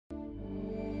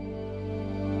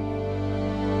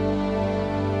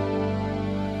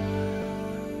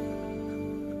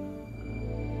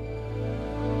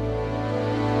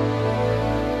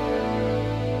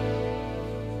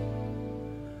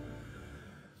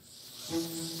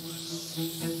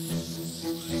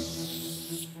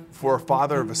For a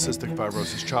father of a cystic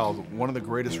fibrosis child, one of the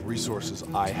greatest resources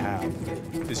I have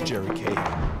is Jerry Cahill,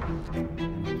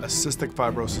 a cystic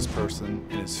fibrosis person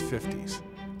in his 50s.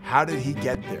 How did he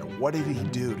get there? What did he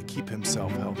do to keep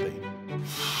himself healthy?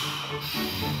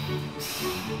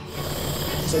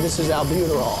 So this is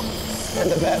albuterol, and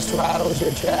the best rattles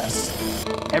your chest.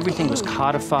 Everything was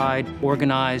codified,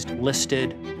 organized,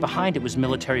 listed. Behind it was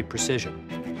military precision.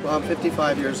 Well, I'm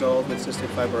 55 years old with cystic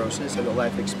fibrosis, and the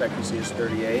life expectancy is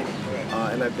 38,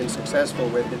 and I've been successful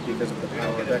with it because of the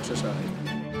power of exercise.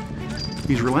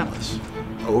 He's relentless.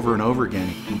 Over and over again,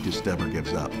 he just never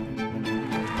gives up.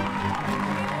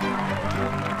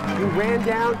 You ran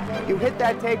down, you hit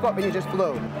that takeoff, and you just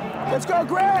flew. Let's go,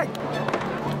 Greg!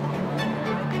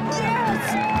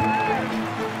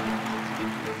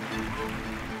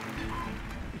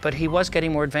 But he was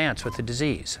getting more advanced with the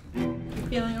disease.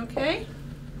 Feeling okay?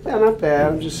 Yeah, not bad.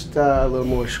 I'm just a little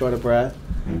more short of breath.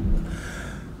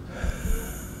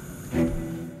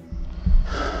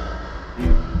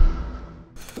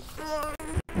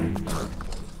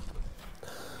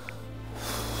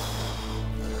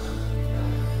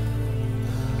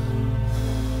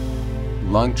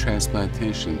 Lung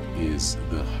transplantation is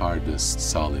the hardest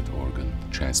solid organ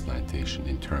transplantation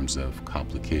in terms of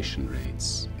complication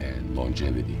rates and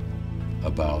longevity.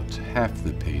 About half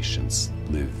the patients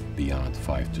live beyond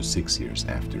 5 to 6 years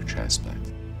after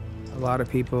transplant. A lot of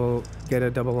people get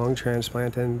a double lung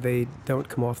transplant and they don't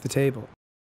come off the table.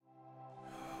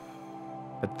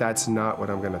 But that's not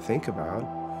what I'm going to think about.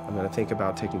 I'm going to think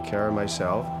about taking care of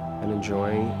myself and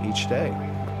enjoying each day.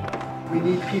 We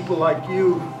need people like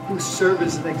you who serve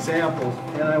as an example,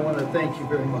 and I want to thank you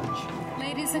very much.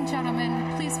 Ladies and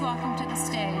gentlemen, please welcome to the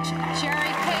stage Jerry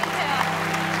Cahill.